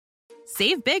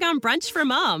Save big on brunch for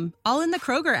mom, all in the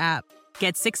Kroger app.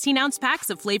 Get 16-ounce packs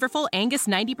of flavorful Angus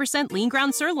 90% lean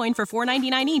ground sirloin for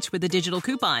 $4.99 each with a digital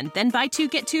coupon. Then buy 2,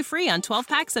 get 2 free on 12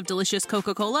 packs of delicious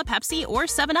Coca-Cola, Pepsi, or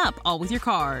 7-Up, all with your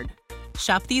card.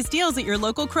 Shop these deals at your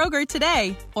local Kroger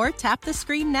today, or tap the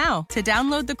screen now to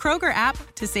download the Kroger app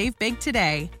to save big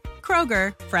today.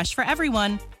 Kroger, fresh for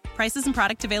everyone. Prices and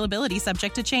product availability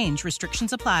subject to change.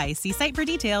 Restrictions apply. See site for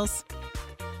details.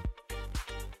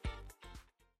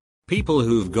 People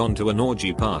who've gone to an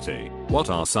orgy party, what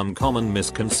are some common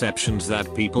misconceptions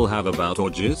that people have about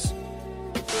orgies?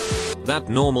 That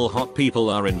normal hot people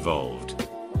are involved.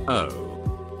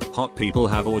 Oh. Hot people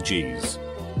have orgies.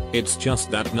 It's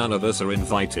just that none of us are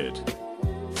invited.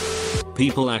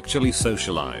 People actually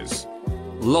socialize.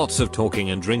 Lots of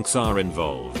talking and drinks are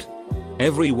involved.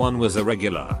 Everyone was a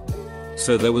regular.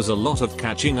 So there was a lot of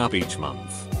catching up each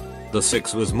month. The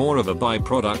sex was more of a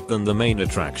byproduct than the main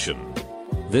attraction.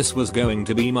 This was going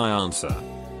to be my answer.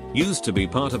 Used to be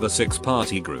part of a sex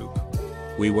party group.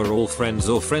 We were all friends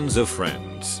or friends of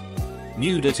friends.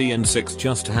 Nudity and sex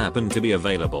just happened to be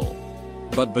available.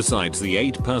 But besides the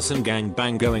 8-person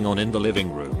gangbang going on in the living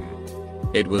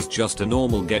room, it was just a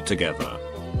normal get-together.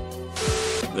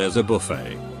 There's a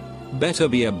buffet. Better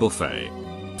be a buffet.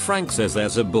 Frank says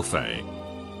there's a buffet.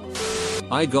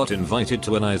 I got invited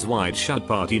to an Eyes Wide Shut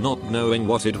party not knowing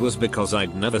what it was because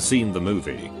I'd never seen the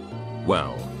movie.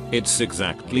 Well, it's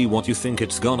exactly what you think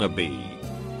it's gonna be.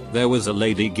 There was a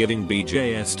lady giving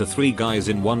BJS to 3 guys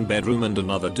in one bedroom and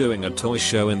another doing a toy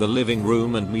show in the living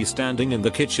room and me standing in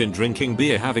the kitchen drinking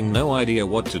beer having no idea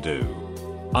what to do.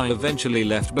 I eventually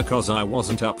left because I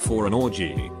wasn't up for an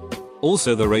orgy.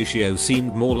 Also the ratio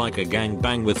seemed more like a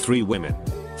gangbang with 3 women,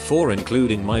 4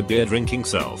 including my beer drinking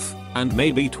self, and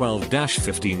maybe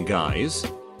 12-15 guys.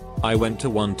 I went to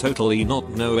one totally not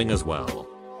knowing as well.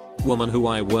 Woman who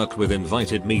I work with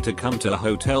invited me to come to a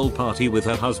hotel party with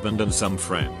her husband and some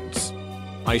friends.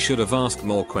 I should have asked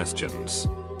more questions.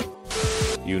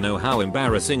 You know how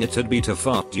embarrassing it'd be to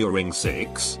fart during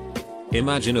sex?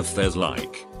 Imagine if there's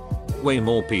like way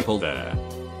more people there.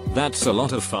 That's a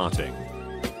lot of farting.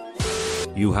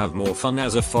 You have more fun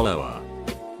as a follower,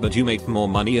 but you make more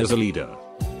money as a leader.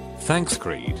 Thanks,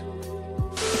 Creed.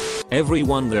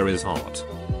 Everyone there is hot.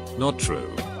 Not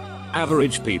true.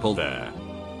 Average people there.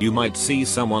 You might see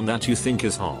someone that you think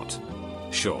is hot.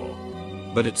 Sure.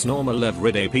 But it's normal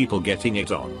everyday people getting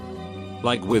it on.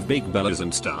 Like with big bellies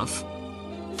and stuff.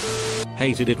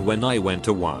 Hated it when I went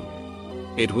to one.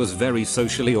 It was very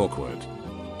socially awkward.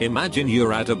 Imagine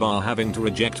you're at a bar having to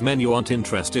reject men you aren't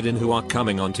interested in who are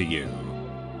coming onto you.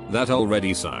 That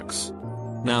already sucks.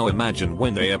 Now imagine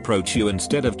when they approach you,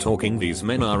 instead of talking these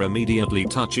men are immediately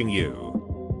touching you.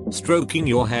 Stroking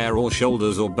your hair or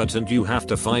shoulders or butt, and you have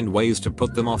to find ways to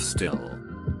put them off still.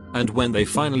 And when they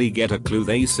finally get a clue,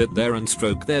 they sit there and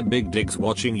stroke their big dicks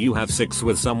watching you have sex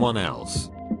with someone else.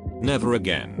 Never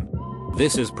again.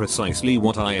 This is precisely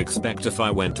what I expect if I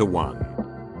went to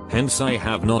one. Hence I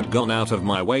have not gone out of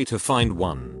my way to find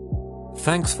one.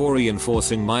 Thanks for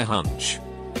reinforcing my hunch.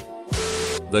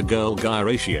 The girl-guy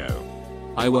ratio.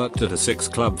 I worked at a sex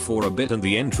club for a bit and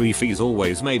the entry fees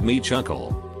always made me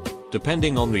chuckle.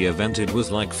 Depending on the event it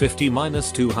was like 50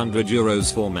 minus 200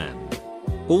 euros for men.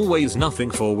 Always nothing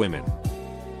for women.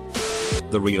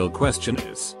 The real question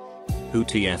is, who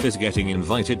TF is getting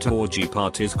invited to orgy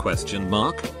parties ?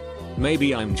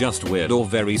 Maybe I'm just weird or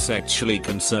very sexually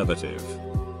conservative.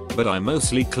 But I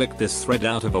mostly clicked this thread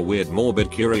out of a weird morbid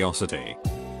curiosity.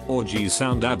 Orgies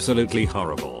sound absolutely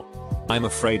horrible. I'm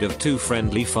afraid of too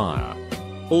friendly fire.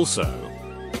 Also,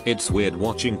 it's weird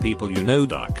watching people you know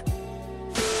duck.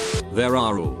 There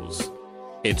are rules.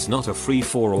 It's not a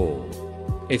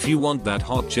free-for-all. If you want that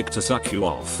hot chick to suck you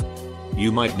off,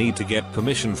 you might need to get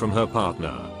permission from her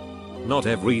partner. Not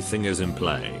everything is in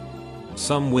play.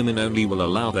 Some women only will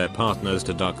allow their partners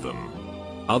to duck them.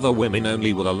 Other women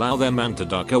only will allow their man to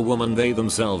duck a woman they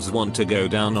themselves want to go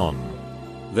down on.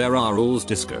 There are rules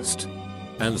discussed.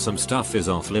 And some stuff is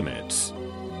off limits.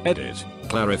 Edit.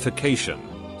 Clarification.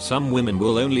 Some women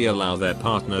will only allow their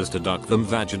partners to duck them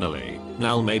vaginally.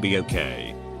 Now maybe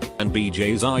okay. And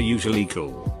BJs are usually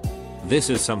cool. This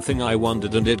is something I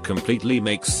wondered and it completely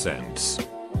makes sense.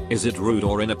 Is it rude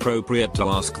or inappropriate to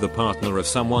ask the partner of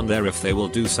someone there if they will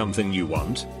do something you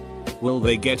want? Will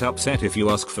they get upset if you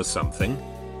ask for something?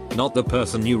 Not the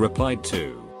person you replied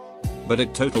to. But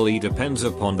it totally depends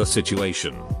upon the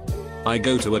situation. I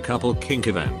go to a couple kink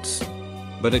events.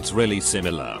 But it's really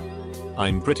similar.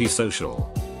 I'm pretty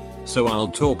social. So I'll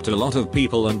talk to a lot of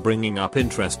people and bringing up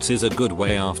interests is a good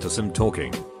way after some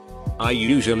talking. I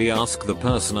usually ask the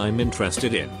person I'm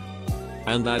interested in,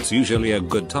 And that's usually a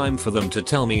good time for them to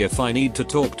tell me if I need to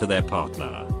talk to their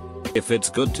partner. If it's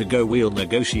good to go, we'll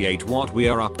negotiate what we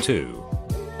are up to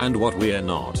and what we are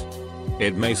not.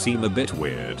 It may seem a bit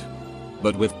weird,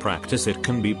 but with practice it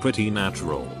can be pretty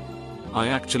natural. I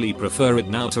actually prefer it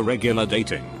now to regular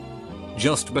dating,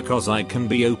 just because I can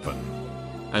be open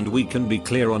and we can be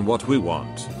clear on what we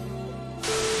want.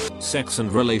 Sex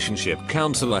and relationship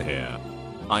counselor here.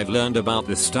 I've learned about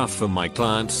this stuff for my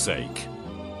client's sake.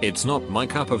 It's not my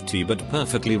cup of tea, but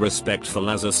perfectly respectful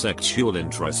as a sexual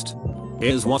interest.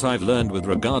 Here's what I've learned with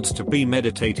regards to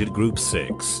premeditated group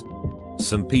sex.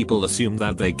 Some people assume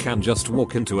that they can just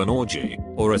walk into an orgy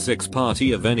or a sex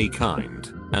party of any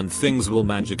kind and things will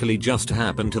magically just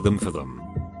happen to them for them.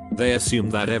 They assume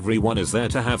that everyone is there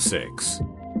to have sex,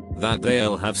 that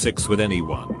they'll have sex with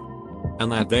anyone,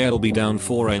 and that they'll be down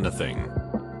for anything.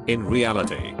 In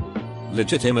reality,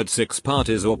 legitimate sex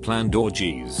parties or planned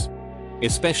orgies,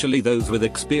 especially those with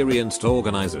experienced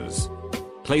organizers,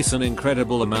 place an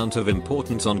incredible amount of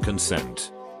importance on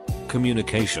consent,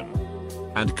 communication,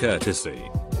 and courtesy.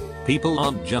 People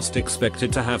aren't just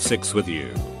expected to have sex with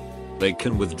you. They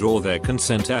can withdraw their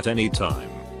consent at any time.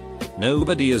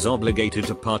 Nobody is obligated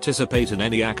to participate in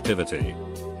any activity,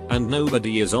 and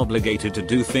nobody is obligated to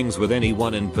do things with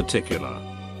anyone in particular.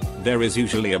 There is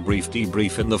usually a brief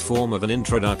debrief in the form of an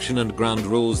introduction and ground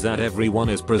rules that everyone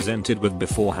is presented with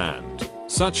beforehand,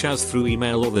 such as through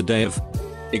email or the day of.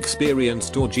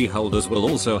 Experienced orgy holders will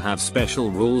also have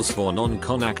special rules for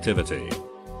non-con activity.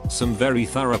 Some very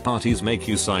thorough parties make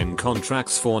you sign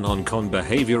contracts for non-con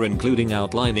behavior, including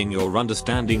outlining your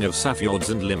understanding of safeguards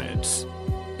and limits.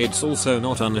 It's also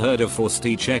not unheard of for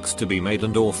STI checks to be made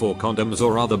and/or for condoms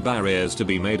or other barriers to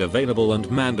be made available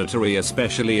and mandatory,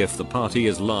 especially if the party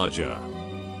is larger.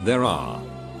 There are,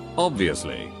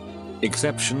 obviously,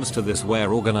 exceptions to this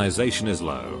where organization is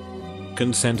low,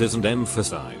 consent isn't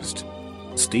emphasized,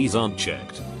 STIs aren't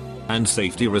checked, and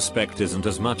safety respect isn't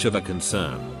as much of a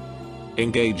concern.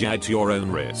 Engage at your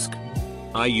own risk.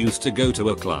 I used to go to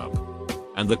a club,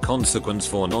 and the consequence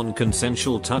for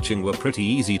non-consensual touching were pretty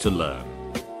easy to learn.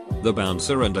 The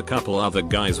bouncer and a couple other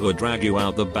guys would drag you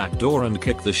out the back door and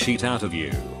kick the shit out of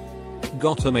you.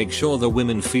 Got to make sure the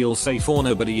women feel safe or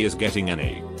nobody is getting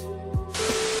any.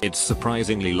 It's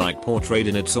surprisingly like portrayed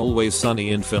in It's Always Sunny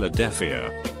in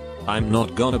Philadelphia. I'm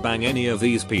not gonna bang any of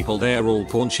these people, they're all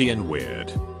paunchy and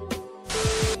weird.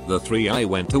 The 3 I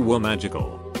went to were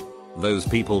magical. Those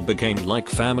people became like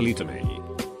family to me.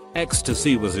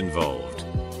 Ecstasy was involved.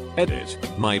 Edit,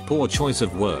 my poor choice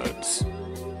of words.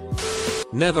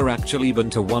 Never actually been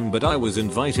to one, but I was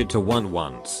invited to one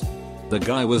once. The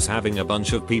guy was having a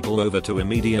bunch of people over to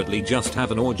immediately just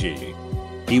have an orgy.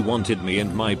 He wanted me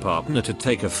and my partner to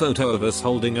take a photo of us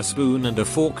holding a spoon and a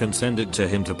fork and send it to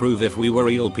him to prove if we were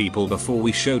real people before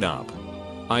we showed up.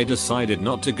 I decided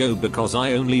not to go because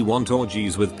I only want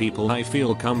orgies with people I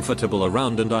feel comfortable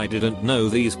around, and I didn't know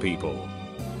these people.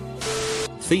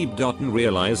 Thebe didn't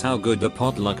realize how good the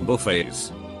potluck buffet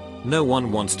is. No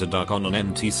one wants to duck on an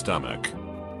empty stomach.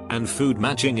 And food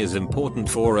matching is important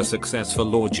for a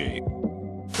successful orgy.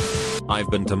 I've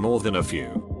been to more than a few.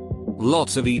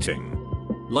 Lots of eating.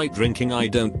 Light drinking, I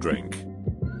don't drink.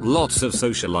 Lots of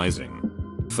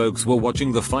socializing. Folks were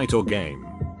watching the fight or game.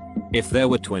 If there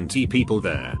were 20 people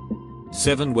there,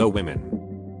 7 were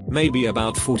women. Maybe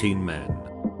about 14 men.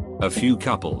 A few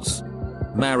couples.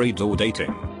 Married or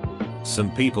dating.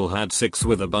 Some people had sex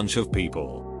with a bunch of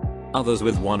people. Others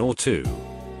with 1 or 2.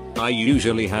 I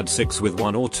usually had sex with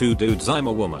 1 or 2 dudes, I'm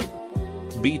a woman.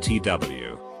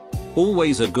 BTW.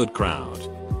 Always a good crowd.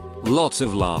 Lots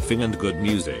of laughing and good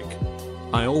music.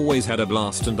 I always had a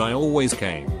blast and I always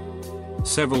came.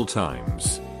 Several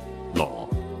times. Lol.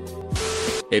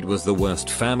 It was the worst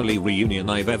family reunion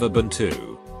I've ever been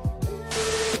to.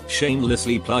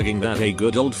 Shamelessly plugging that A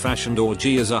Good Old-Fashioned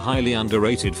Orgy is a highly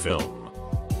underrated film.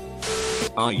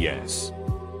 Ah yes.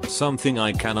 Something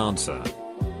I can answer.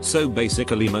 So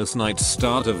basically most nights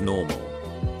start of normal.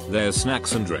 There's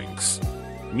snacks and drinks.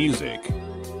 Music.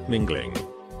 Mingling.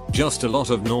 Just a lot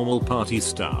of normal party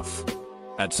stuff.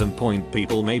 At some point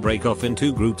people may break off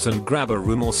into groups and grab a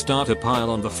room or start a pile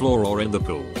on the floor or in the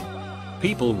pool.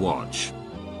 People watch.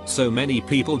 So many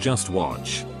people just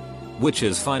watch. Which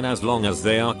is fine as long as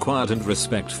they are quiet and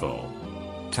respectful.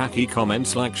 Tacky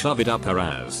comments like "shove it up her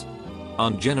ass"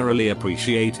 aren't generally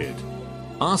appreciated.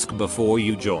 Ask before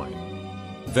you join.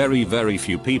 Very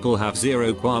few people have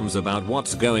zero qualms about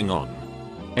what's going on.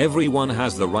 Everyone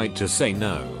has the right to say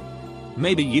no.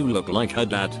 Maybe you look like her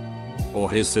dad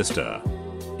or his sister.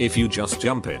 If you just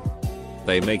jump in,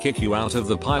 they may kick you out of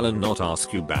the pile and not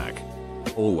ask you back.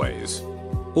 Always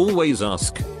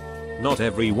ask. Not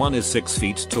everyone is 6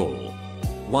 feet tall.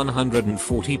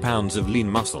 140 pounds of lean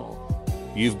muscle.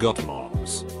 You've got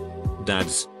moms,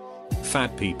 dads,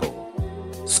 fat people,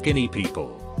 skinny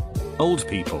people, old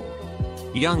people,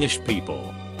 youngish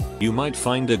people. You might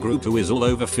find a group who is all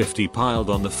over 50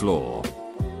 piled on the floor,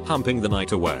 humping the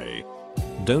night away.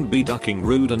 Don't be ducking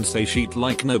rude and say shit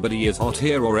like nobody is hot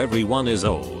here or everyone is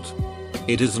old.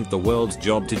 It isn't the world's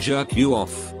job to jerk you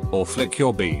off or flick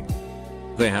your bean.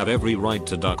 They have every right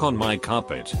to duck on my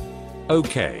carpet.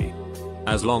 Okay.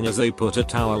 As long as they put a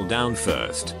towel down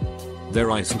first.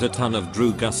 There isn't a ton of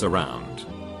droogus around.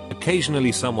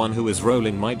 Occasionally someone who is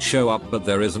rolling might show up, but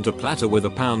there isn't a platter with a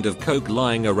pound of coke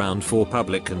lying around for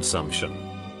public consumption.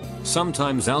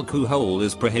 Sometimes alcohol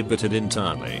is prohibited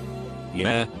entirely.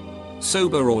 Yeah.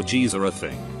 Sober orgies are a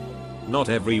thing. Not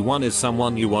everyone is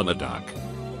someone you wanna duck.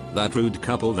 That rude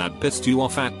couple that pissed you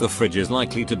off at the fridge is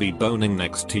likely to be boning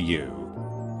next to you.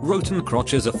 Rotten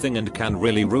crotch is a thing and can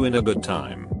really ruin a good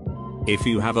time. If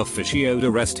you have a fishy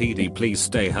odor STD, please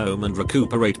stay home and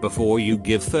recuperate before you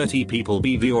give 30 people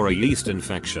BV or a yeast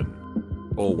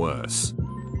infection. Or worse.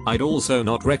 I'd also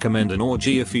not recommend an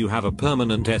orgy if you have a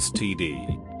permanent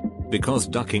STD. Because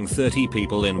ducking 30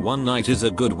 people in one night is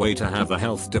a good way to have the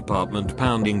health department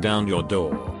pounding down your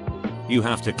door. You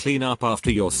have to clean up after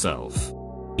yourself.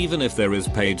 Even if there is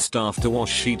paid staff to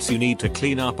wash sheets, you need to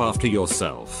clean up after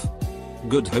yourself.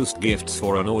 Good host gifts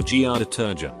for an orgy are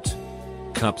detergent,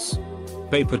 cups,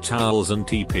 paper towels and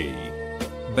TP,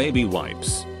 baby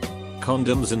wipes,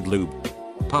 condoms and lube,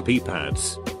 puppy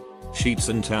pads, sheets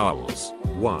and towels,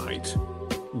 white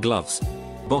gloves,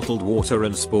 bottled water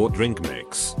and sport drink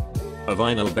mix, a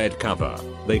vinyl bed cover,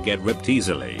 they get ripped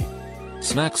easily,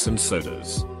 snacks and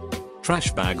sodas,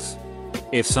 trash bags.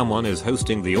 If someone is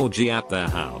hosting the orgy at their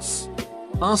house,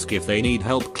 ask if they need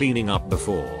help cleaning up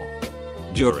before,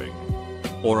 during,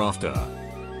 or after.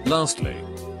 Lastly,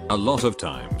 a lot of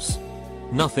times,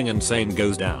 nothing insane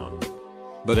goes down,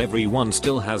 but everyone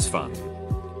still has fun.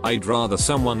 I'd rather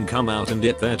someone come out and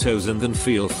dip their toes in than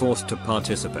feel forced to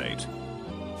participate.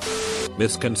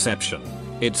 Misconception.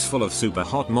 It's full of super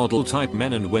hot model type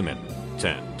men and women.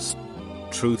 Tens.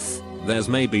 Truth. There's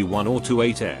maybe 1 or 2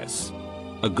 8s.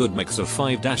 A good mix of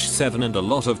 5-7 and a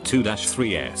lot of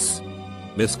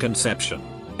 2-3s. Misconception.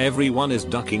 Everyone is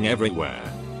ducking everywhere.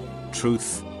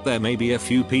 Truth. There may be a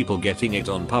few people getting it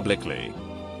on publicly.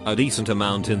 A decent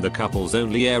amount in the couples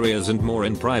only areas and more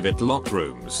in private locked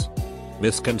rooms.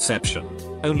 Misconception.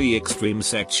 Only extreme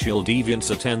sexual deviants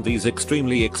attend these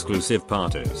extremely exclusive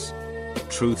parties.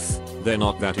 Truth. They're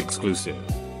not that exclusive.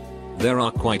 There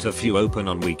are quite a few open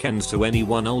on weekends to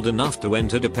anyone old enough to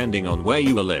enter depending on where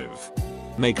you live.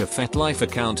 Make a FetLife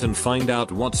account and find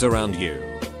out what's around you.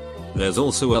 There's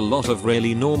also a lot of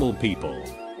really normal people.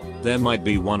 There might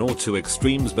be 1 or 2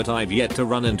 extremes, but I've yet to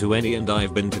run into any and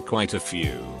I've been to quite a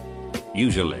few.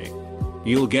 Usually,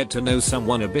 you'll get to know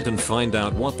someone a bit and find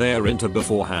out what they're into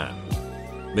beforehand.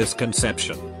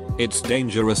 Misconception. It's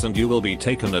dangerous and you will be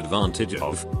taken advantage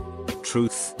of.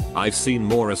 Truth. I've seen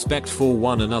more respect for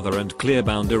one another and clear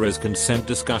boundaries consent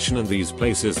discussion in these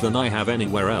places than I have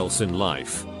anywhere else in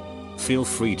life. Feel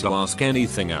free to ask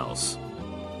anything else.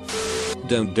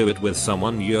 Don't do it with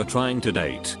someone you're trying to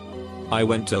date. I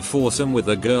went to foursome with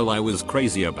a girl I was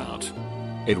crazy about.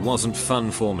 It wasn't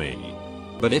fun for me.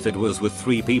 But if it was with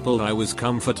 3 people I was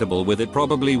comfortable with, it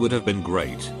probably would have been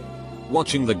great.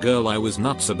 Watching the girl I was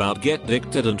nuts about get dick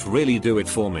didn't really do it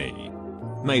for me.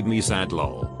 Made me sad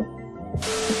lol.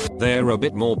 They're a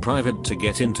bit more private to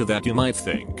get into that you might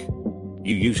think.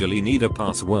 You usually need a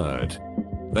password.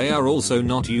 They are also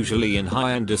not usually in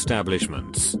high-end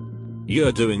establishments.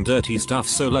 You're doing dirty stuff,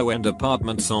 so low-end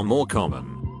apartments are more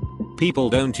common. People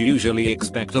don't usually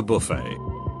expect a buffet.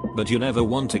 But you never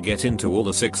want to get into all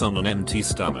the 6 on an empty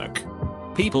stomach.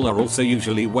 People are also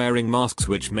usually wearing masks,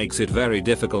 which makes it very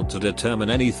difficult to determine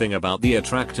anything about the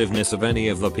attractiveness of any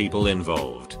of the people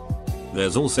involved.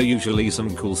 There's also usually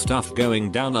some cool stuff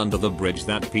going down under the bridge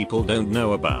that people don't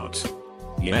know about.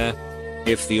 Yeah.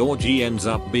 If the orgy ends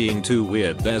up being too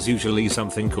weird, there's usually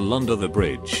something cool under the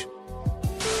bridge.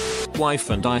 Wife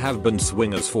and I have been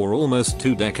swingers for almost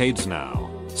 2 decades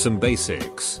now. Some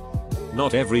basics.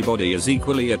 Not everybody is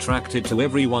equally attracted to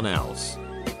everyone else.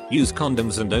 Use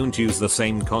condoms and don't use the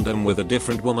same condom with a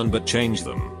different woman, but change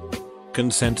them.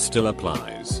 Consent still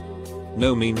applies.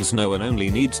 No means no and only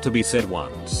needs to be said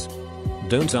once.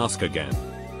 Don't ask again.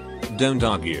 Don't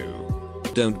argue.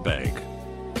 Don't beg.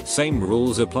 Same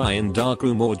rules apply in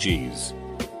darkroom orgies.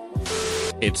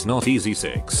 It's not easy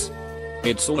 6.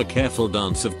 It's all a careful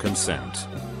dance of consent.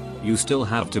 You still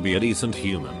have to be a decent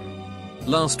human.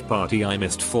 Last party I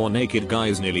missed, 4 naked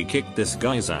guys nearly kicked this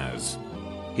guy's ass.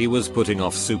 He was putting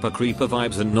off super creeper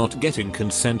vibes and not getting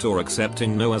consent or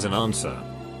accepting no as an answer.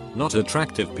 Not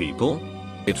attractive people?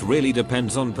 It really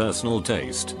depends on personal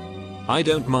taste. I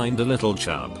don't mind a little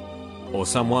chub. Or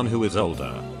someone who is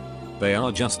older. They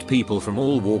are just people from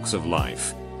all walks of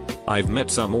life. I've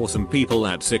met some awesome people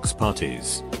at sex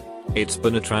parties. It's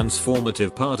been a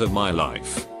transformative part of my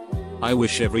life. I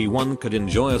wish everyone could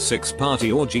enjoy a sex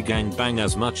party orgy gangbang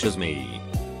as much as me.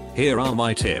 Here are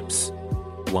my tips.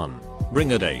 1.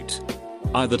 Bring a date.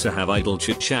 Either to have idle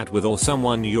chit chat with or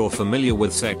someone you're familiar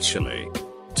with sexually.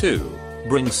 2.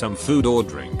 Bring some food or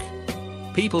drink.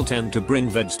 People tend to bring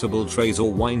vegetable trays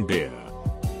or wine beer.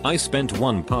 I spent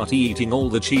one party eating all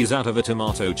the cheese out of a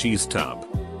tomato cheese tub.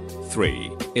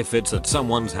 3. If it's at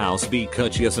someone's house, be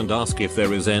courteous and ask if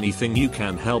there is anything you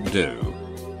can help do.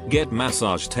 Get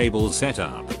massage tables set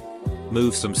up.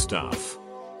 Move some stuff.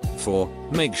 4.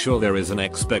 Make sure there is an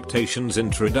expectations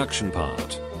introduction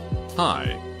part.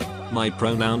 Hi. My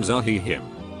pronouns are he, him.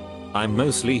 I'm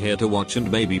mostly here to watch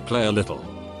and maybe play a little.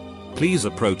 Please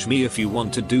approach me if you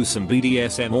want to do some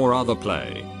BDSM or other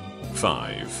play.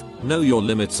 5. Know your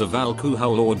limits of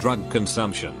alcohol or drug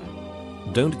consumption.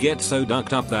 Don't get so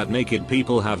ducked up that naked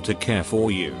people have to care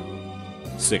for you.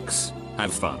 6.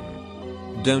 Have fun.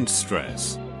 Don't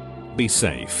stress. Be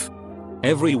safe.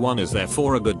 Everyone is there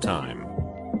for a good time.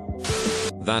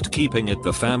 That keeping it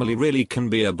the family really can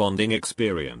be a bonding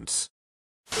experience.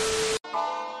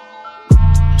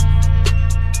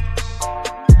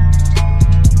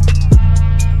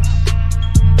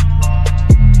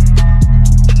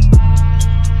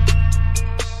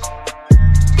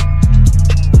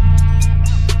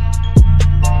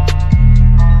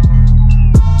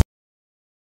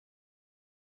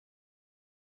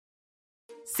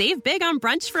 Save big on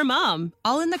brunch for mom,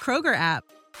 all in the Kroger app.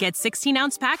 Get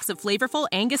 16-ounce packs of flavorful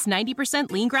Angus 90%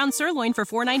 lean ground sirloin for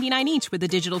 $4.99 each with a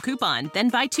digital coupon. Then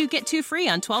buy 2, get 2 free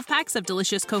on 12 packs of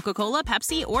delicious Coca-Cola,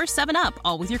 Pepsi, or 7-Up,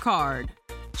 all with your card.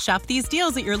 Shop these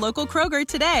deals at your local Kroger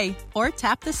today, or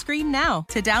tap the screen now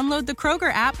to download the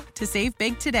Kroger app to save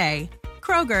big today.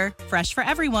 Kroger, fresh for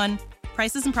everyone.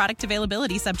 Prices and product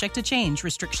availability subject to change.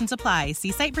 Restrictions apply.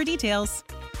 See site for details.